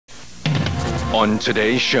On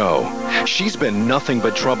today's show, she's been nothing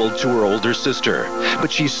but trouble to her older sister, but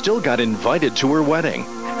she still got invited to her wedding.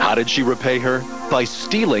 How did she repay her? By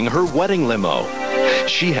stealing her wedding limo.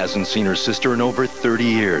 She hasn't seen her sister in over 30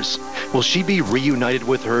 years. Will she be reunited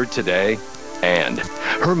with her today? And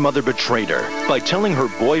her mother betrayed her by telling her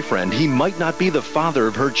boyfriend he might not be the father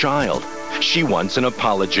of her child. She wants an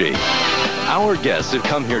apology. Our guests have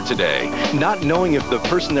come here today, not knowing if the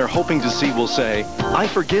person they're hoping to see will say, "I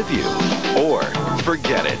forgive you," or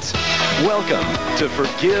 "Forget it." Welcome to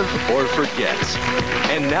Forgive or Forget.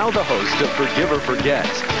 And now the host of Forgive or Forget,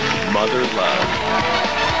 Mother Love.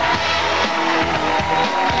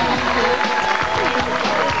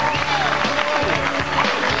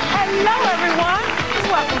 Hello, everyone.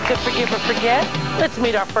 Welcome to Forgive or Forget. Let's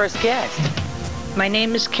meet our first guest. My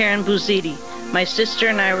name is Karen Bouzidi. My sister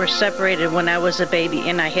and I were separated when I was a baby,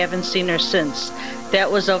 and I haven't seen her since. That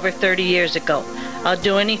was over 30 years ago. I'll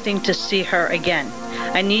do anything to see her again.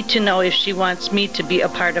 I need to know if she wants me to be a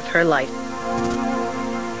part of her life.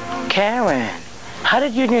 Karen, how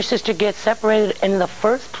did you and your sister get separated in the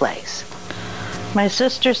first place? My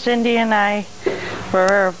sister Cindy and I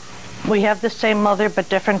we have the same mother but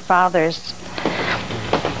different fathers.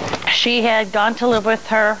 She had gone to live with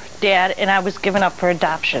her dad, and I was given up for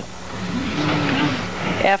adoption.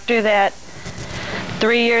 After that,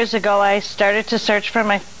 3 years ago, I started to search for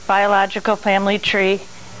my biological family tree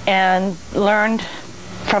and learned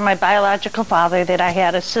from my biological father that I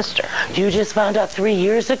had a sister. You just found out 3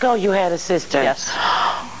 years ago you had a sister? Yes.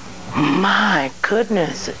 My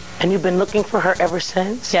goodness. And you've been looking for her ever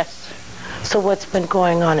since? Yes. So what's been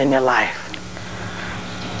going on in your life?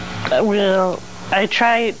 Well,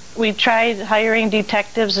 we tried hiring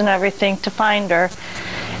detectives and everything to find her.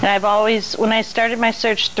 And when I started my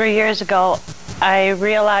search 3 years ago, I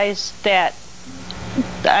realized that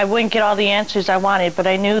I wouldn't get all the answers I wanted, but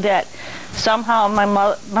I knew that somehow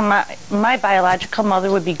my biological mother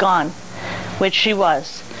would be gone, which she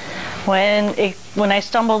was. When I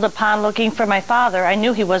stumbled upon looking for my father, I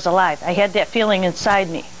knew he was alive. I had that feeling inside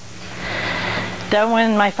me. Then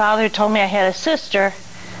when my father told me I had a sister,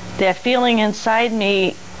 that feeling inside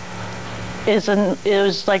me it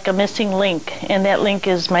was like a missing link, and that link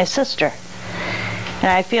is my sister. And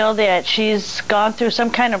I feel that she's gone through some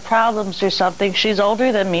kind of problems or something. She's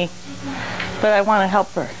older than me, but I want to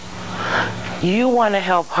help her. You want to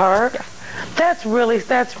help her? That's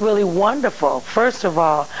really wonderful. First of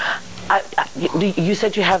all, you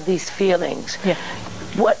said you have these feelings. Yeah.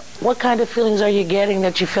 What kind of feelings are you getting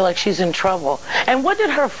that you feel like she's in trouble? And what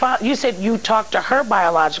did her father, you said you talked to her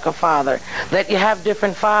biological father, that you have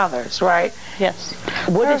different fathers, right? Yes.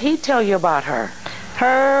 What did he tell you about her?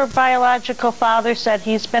 Her biological father said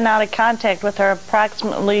he's been out of contact with her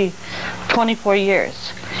approximately 24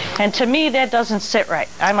 years. And to me, that doesn't sit right.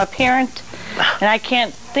 I'm a parent, and I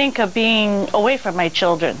can't think of being away from my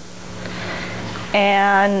children.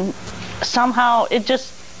 And somehow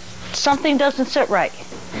something doesn't sit right.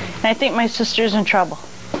 And I think my sister's in trouble.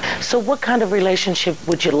 So what kind of relationship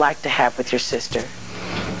would you like to have with your sister?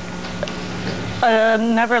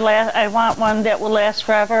 I want one that will last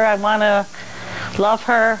forever. I want to love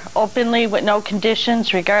her openly with no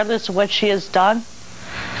conditions, regardless of what she has done.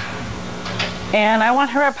 And I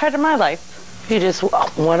want her a part of my life. You just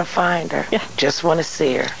want to find her. Yeah. Just want to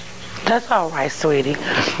see her. That's all right, sweetie.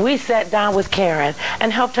 We sat down with Karen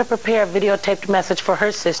and helped her prepare a videotaped message for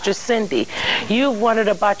her sister, Cindy. You've wondered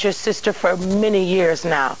about your sister for many years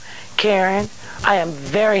now. Karen, I am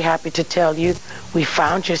very happy to tell you we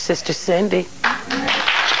found your sister, Cindy.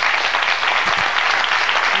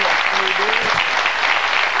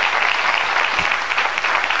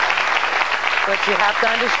 But you have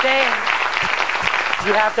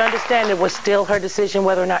to understand it was still her decision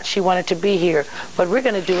whether or not she wanted to be here. What we're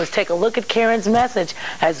going to do is take a look at Karen's message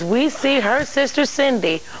as we see her sister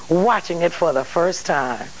Cindy watching it for the first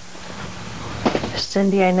time.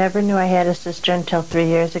 Cindy, I never knew I had a sister until 3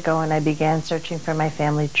 years ago when I began searching for my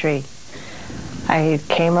family tree. I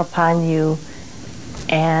came upon you,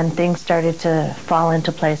 and things started to fall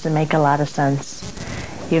into place and make a lot of sense.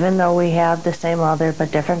 Even though we have the same mother but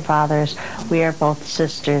different fathers, we are both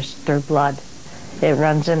sisters through blood. It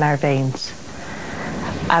runs in our veins.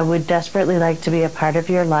 I would desperately like to be a part of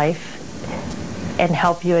your life and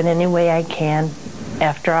help you in any way I can.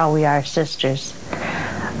 After all, we are sisters.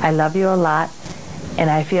 I love you a lot,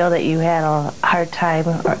 and I feel that you had a hard time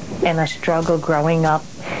and a struggle growing up,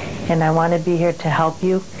 and I want to be here to help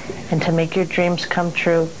you and to make your dreams come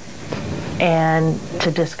true and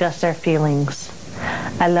to discuss our feelings.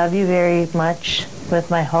 I love you very much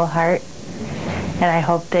with my whole heart, and I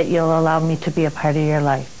hope that you'll allow me to be a part of your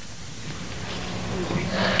life.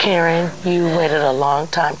 Karen, you waited a long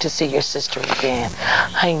time to see your sister again.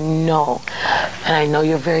 I know. And I know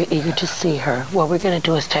you're very eager to see her. What we're going to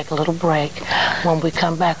do is take a little break. When we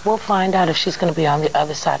come back, we'll find out if she's going to be on the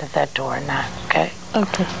other side of that door or not, okay?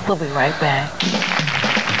 Okay. We'll be right back.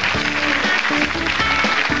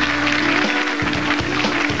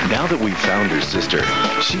 Now that we've found her sister,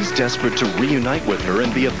 she's desperate to reunite with her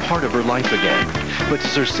and be a part of her life again. But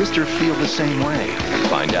does her sister feel the same way?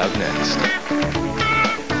 Find out next.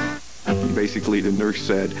 Basically, the nurse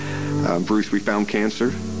said, Bruce, we found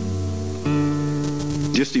cancer.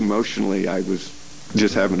 Just emotionally, I was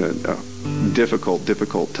just having a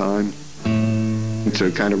difficult time. And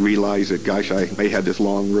to kind of realize that, gosh, I may have this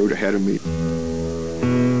long road ahead of me.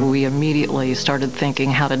 We immediately started thinking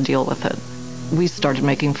how to deal with it. We started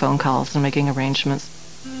making phone calls and making arrangements.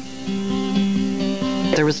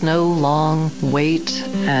 There was no long wait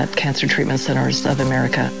at Cancer Treatment Centers of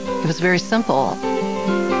America. It was very simple.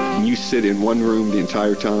 You sit in one room the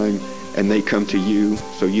entire time, and they come to you,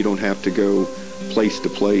 so you don't have to go place to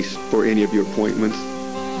place for any of your appointments.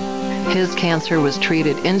 His cancer was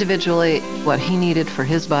treated individually, what he needed for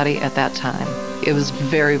his body at that time. It was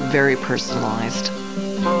very, very personalized.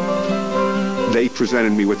 They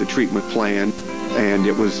presented me with a treatment plan, and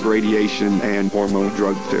it was radiation and hormone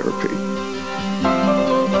drug therapy.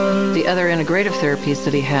 The other integrative therapies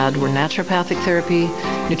that he had were naturopathic therapy,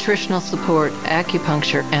 nutritional support,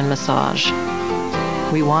 acupuncture, and massage.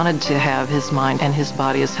 We wanted to have his mind and his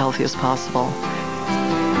body as healthy as possible.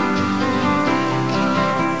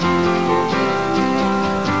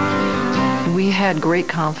 We had great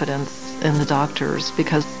confidence in the doctors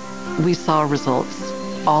because we saw results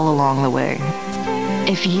all along the way.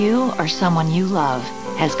 If you or someone you love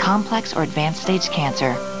has complex or advanced stage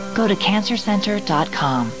cancer, go to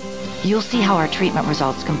cancercenter.com. You'll see how our treatment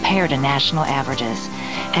results compare to national averages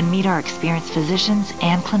and meet our experienced physicians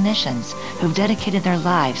and clinicians who've dedicated their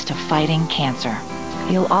lives to fighting cancer.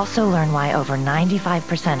 You'll also learn why over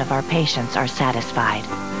 95% of our patients are satisfied.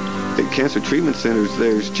 At Cancer Treatment Centers,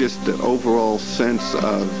 there's just the overall sense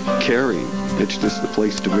of caring. It's just the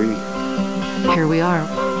place to be. Here we are.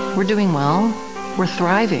 We're doing well. We're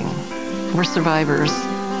thriving. We're survivors.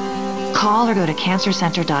 Call or go to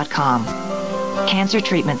cancercenter.com. Cancer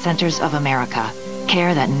Treatment Centers of America.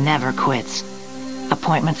 Care that never quits.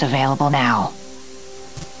 Appointments available now.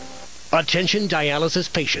 Attention dialysis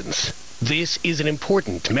patients. This is an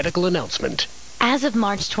important medical announcement. As of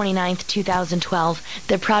March 29, 2012,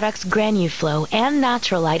 the products Granuflow and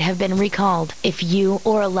Naturalite have been recalled. If you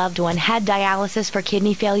or a loved one had dialysis for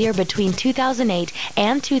kidney failure between 2008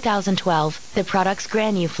 and 2012, the products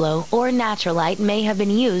Granuflow or Naturalite may have been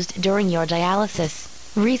used during your dialysis.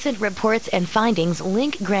 Recent reports and findings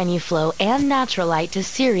link Granuflow and Naturalite to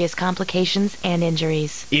serious complications and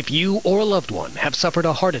injuries. If you or a loved one have suffered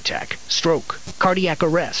a heart attack, stroke, cardiac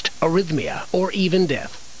arrest, arrhythmia, or even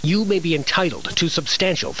death, you may be entitled to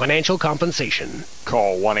substantial financial compensation.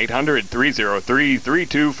 Call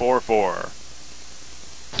 1-800-303-3244.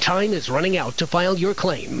 Time is running out to file your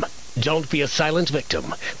claim. Don't be a silent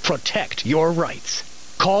victim. Protect your rights.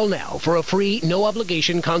 Call now for a free,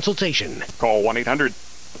 no-obligation consultation. Call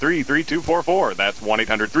 1-800-303-3244. That's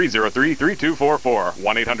 1-800-303-3244.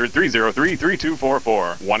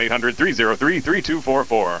 1-800-303-3244.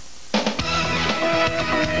 1-800-303-3244.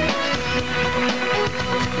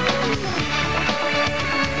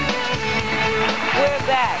 We're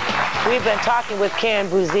back. We've been talking with Karen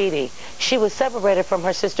Bouzidi. She was separated from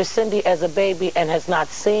her sister Cindy as a baby and has not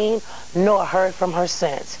seen nor heard from her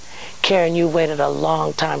since. Karen, you waited a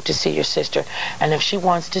long time to see your sister, and if she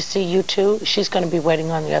wants to see you too, she's going to be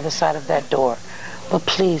waiting on the other side of that door. But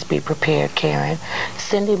please be prepared, Karen.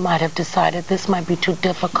 Cindy might have decided this might be too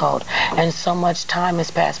difficult, and so much time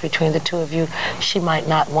has passed between the two of you, she might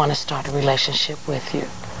not want to start a relationship with you.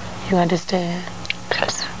 You understand?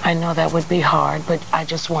 Yes. I know that would be hard, but I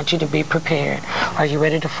just want you to be prepared. Are you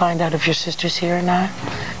ready to find out if your sister's here or not?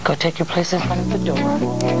 Go take your place in front of the door.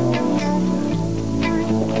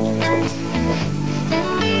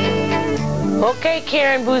 Okay,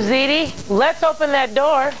 Karen Bouzidi, let's open that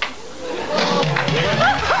door.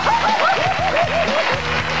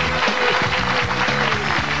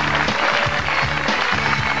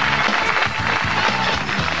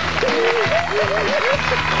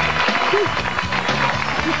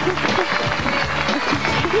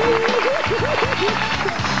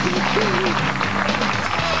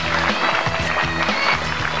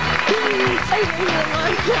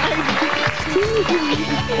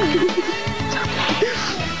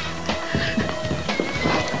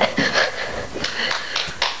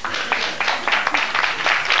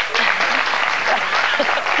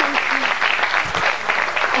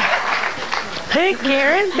 Hey,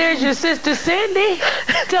 Karen, there's your sister Cindy.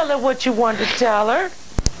 Tell her what you want to tell her.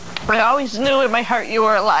 I always knew in my heart you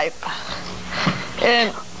were alive.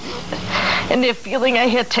 And the feeling I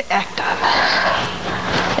had to act on.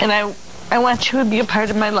 And I want you to be a part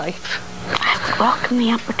of my life. I would welcome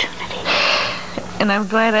the opportunity. And I'm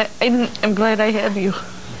glad I have you.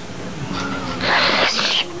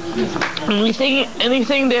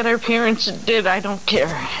 Anything that our parents did, I don't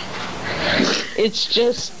care. It's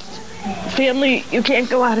just family. You can't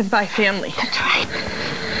go out and buy family. That's right.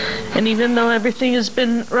 And even though everything has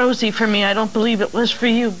been rosy for me, I don't believe it was for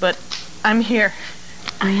you, but I'm here.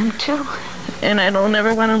 I am too. And I don't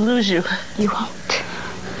ever want to lose you. You won't.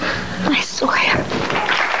 I swear.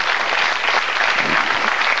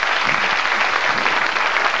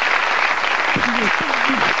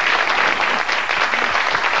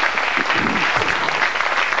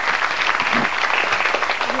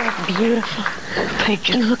 Beautiful. Thank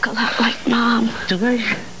you. You look a lot like Mom. Do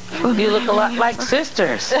I? You look a lot like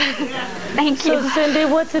sisters. Thank you. So, Cindy,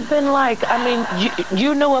 what's it been like? I mean,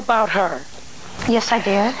 you knew about her. Yes, I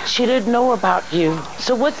did. She didn't know about you.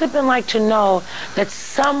 So what's it been like to know that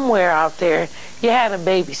somewhere out there you had a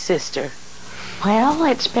baby sister? Well,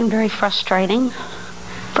 it's been very frustrating.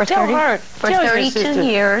 For Tell 32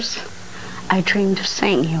 years, I dreamed of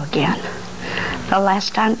seeing you again. The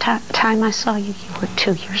last time I saw you, you were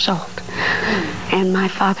 2 years old. And my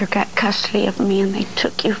father got custody of me, and they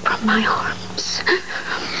took you from my arms.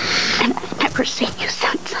 And I've never seen you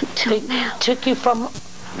since until now. Took you from...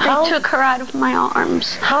 They took her out of my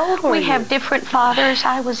arms. How old were you? We have different fathers.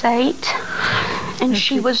 I was 8, and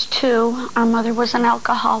she was 2. Our mother was an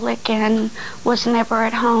alcoholic and was never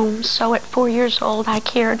at home. So at 4 years old, I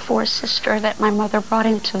cared for a sister that my mother brought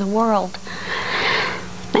into the world.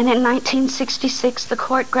 And in 1966, the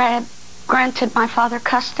court granted my father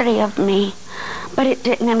custody of me, but it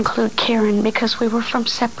didn't include Karen because we were from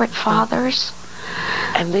separate fathers.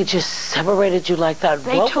 And they just separated you like that.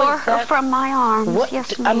 They tore her from my arms.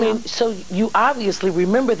 Yes, ma'am. I mean, so you obviously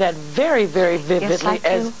remember that very, very vividly.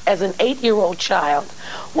 Yes, as an 8-year-old child.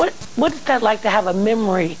 What is that like to have a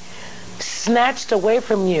memory snatched away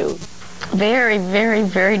from you? Very, very,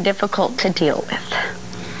 very difficult to deal with.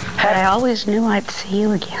 But I always knew I'd see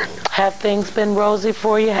you again. Have things been rosy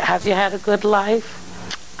for you? Have you had a good life?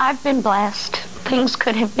 I've been blessed. Things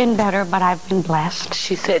could have been better, but I've been blessed.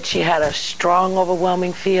 She said she had a strong,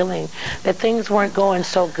 overwhelming feeling that things weren't going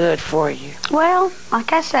so good for you. Well,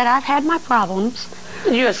 like I said, I've had my problems.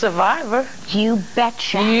 You're a survivor. You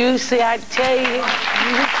betcha. You see, I tell you.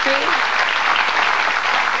 You see?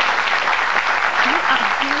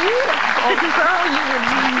 Oh, girl, you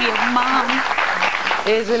remind me of Mom.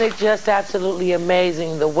 Isn't it just absolutely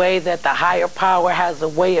amazing the way that the higher power has a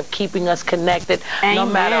way of keeping us connected? Amen. No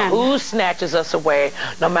matter who snatches us away,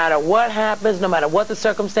 no matter what happens, no matter what the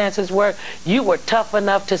circumstances were, you were tough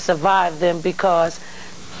enough to survive them because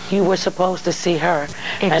you were supposed to see her.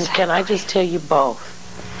 Exactly. And can I just tell you both,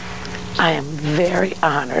 I am very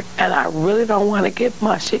honored, and I really don't want to get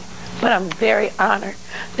mushy, but I'm very honored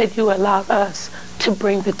that you allowed us to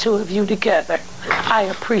bring the two of you together. I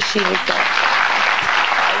appreciate that.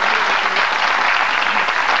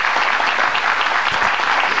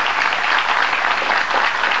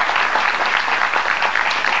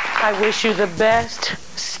 I wish you the best.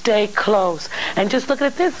 Stay close. And just look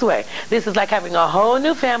at it this way. This is like having a whole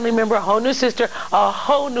new family member, a whole new sister, a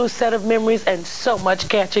whole new set of memories, and so much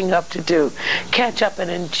catching up to do. Catch up and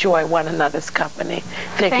enjoy one another's company.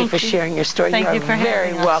 Thank you for sharing your story. Thank you are for very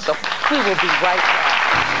having us. welcome. We will be right back.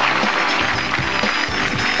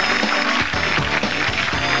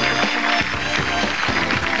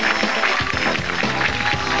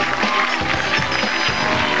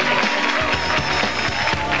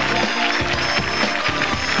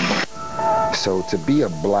 So to be a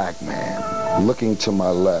black man, looking to my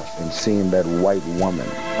left and seeing that white woman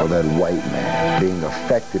or that white man being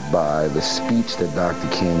affected by the speech that Dr.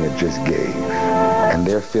 King had just gave, and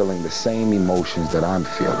they're feeling the same emotions that I'm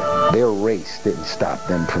feeling. Their race didn't stop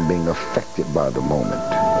them from being affected by the moment.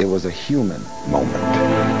 It was a human moment.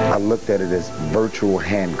 I looked at it as virtual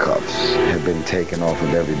handcuffs had been taken off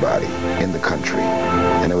of everybody in the country,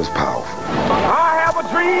 and it was powerful. I have a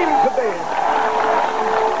dream today.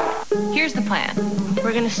 Here's the plan.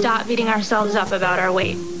 We're gonna stop beating ourselves up about our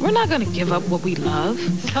weight. We're not gonna give up what we love.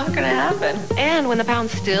 It's not gonna happen. And when the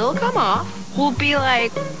pounds still come off, we'll be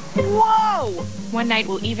like, whoa! One night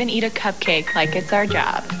we'll even eat a cupcake like it's our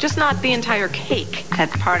job. Just not the entire cake.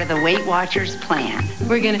 That's part of the Weight Watchers plan.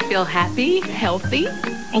 We're gonna feel happy, healthy,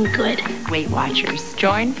 and good. Weight Watchers.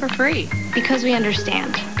 Join for free. Because we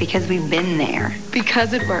understand. Because we've been there.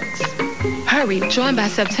 Because it works. Hurry, join by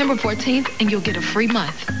September 14th and you'll get a free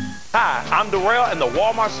month. Hi, I'm Darrell, and the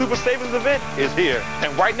Walmart Super Savings event is here.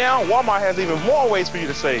 And right now, Walmart has even more ways for you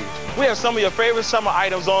to save. We have some of your favorite summer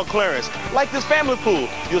items on clearance, like this family pool.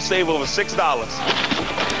 You'll save over $6.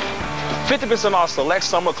 50% off select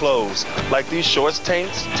summer clothes, like these shorts,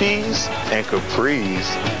 tanks, tees, and capris.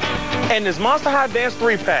 And this Monster High Dance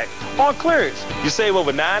 3-pack on clearance. You save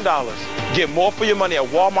over $9. Get more for your money at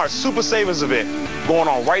Walmart's Super Savings event, going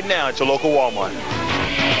on right now at your local Walmart.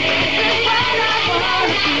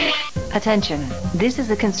 Attention, this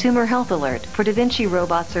is a consumer health alert for Da Vinci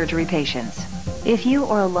robot surgery patients. If you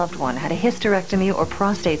or a loved one had a hysterectomy or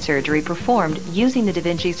prostate surgery performed using the Da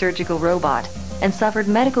Vinci surgical robot and suffered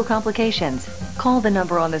medical complications, call the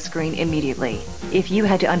number on the screen immediately. If you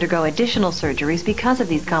had to undergo additional surgeries because of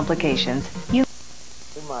these complications, you...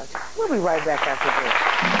 We'll be right back after this.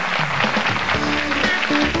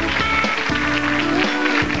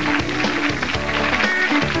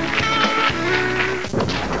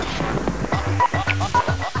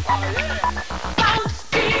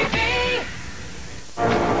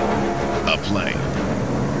 A plane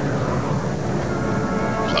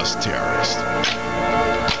plus terrorist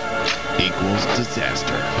equals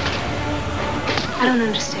disaster. I don't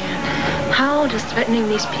understand. How does threatening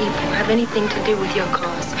these people have anything to do with your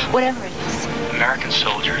cause, whatever it is? American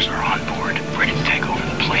soldiers are on board, ready to take over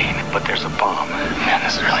the plane, but there's a bomb. Man,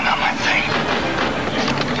 this is really not my thing.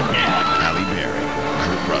 Halle Berry,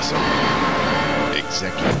 Kurt Russell.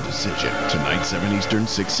 Executive Decision, tonight 7 Eastern,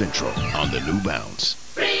 6 Central, on the New Bounce.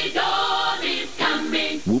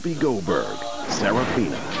 Whoopi Goldberg,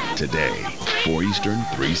 Serafina, today, 4 Eastern,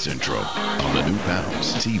 3 Central, on the New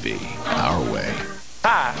Bounce TV, our way.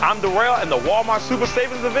 Hi, I'm Darrell, and the Walmart Super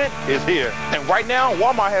Savings event is here. And right now,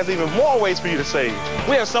 Walmart has even more ways for you to save.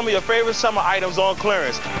 We have some of your favorite summer items on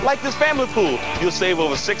clearance, like this family pool. You'll save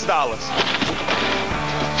over $6.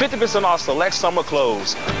 50% off select summer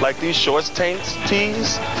clothes, like these shorts, tanks,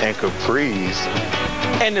 tees, and capris.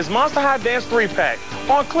 And this Monster High Dance 3-pack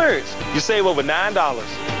on clearance. You save over $9.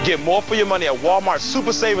 Get more for your money at Walmart's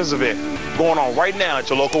Super Savings event, going on right now at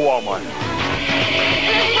your local Walmart.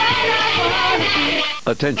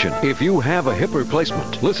 Attention, if you have a hip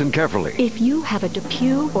replacement, listen carefully. If you have a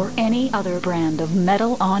DePuy or any other brand of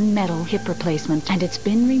metal-on-metal hip replacement and it's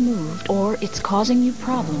been removed or it's causing you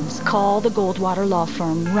problems, call the Goldwater Law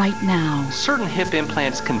Firm right now. Certain hip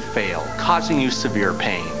implants can fail, causing you severe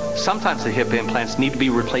pain. Sometimes the hip implants need to be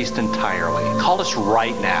replaced entirely. Call us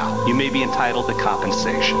right now. You may be entitled to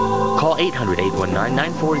compensation. Call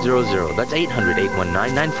 800-819-9400. That's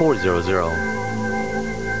 800-819-9400.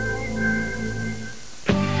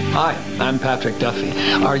 Hi, I'm Patrick Duffy.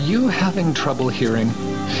 Are you having trouble hearing?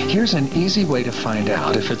 Here's an easy way to find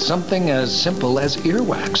out if it's something as simple as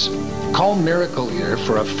earwax. Call Miracle Ear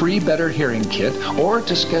for a free Better Hearing Kit or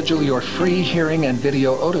to schedule your free hearing and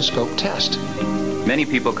video otoscope test. Many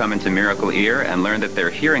people come into Miracle Ear and learn that their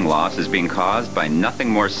hearing loss is being caused by nothing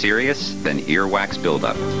more serious than earwax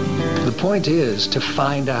buildup. The point is to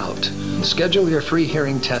find out. Schedule your free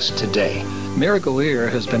hearing test today. Miracle Ear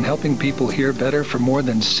has been helping people hear better for more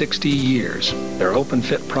than 60 years. Their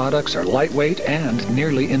open-fit products are lightweight and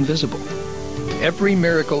nearly invisible. Every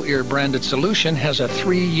Miracle Ear branded solution has a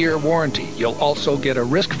 3-year warranty. You'll also get a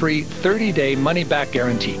risk-free 30-day money-back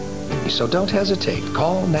guarantee. So don't hesitate.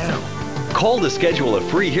 Call now. Call to schedule a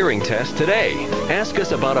free hearing test today. Ask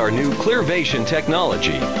us about our new Clearvation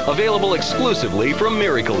technology, available exclusively from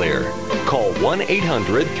Miracle Ear. Call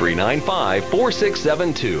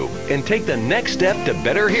 1-800-395-4672 and take the next step to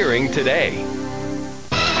better hearing today.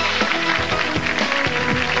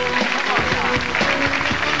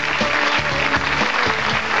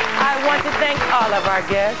 I want to thank all of our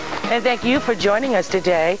guests and thank you for joining us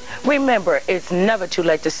today. Remember, it's never too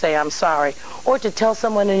late to say I'm sorry or to tell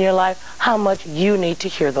someone in your life how much you need to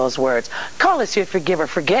hear those words. Call us here, Forgive or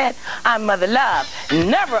Forget. I'm Mother Love.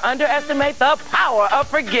 Never underestimate the power of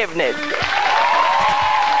forgiveness.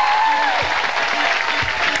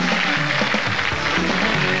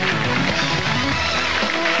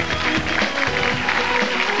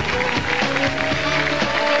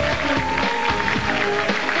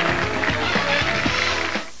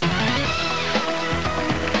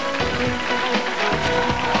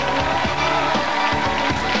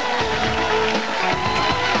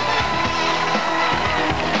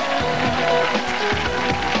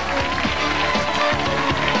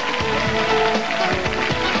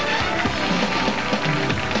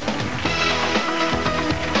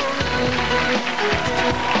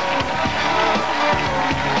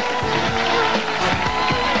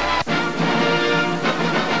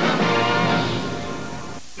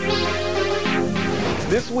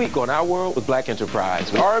 week on Our World with Black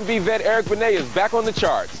Enterprise. R&B vet Eric Benet is back on the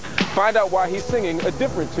charts. Find out why he's singing a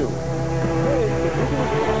different tune.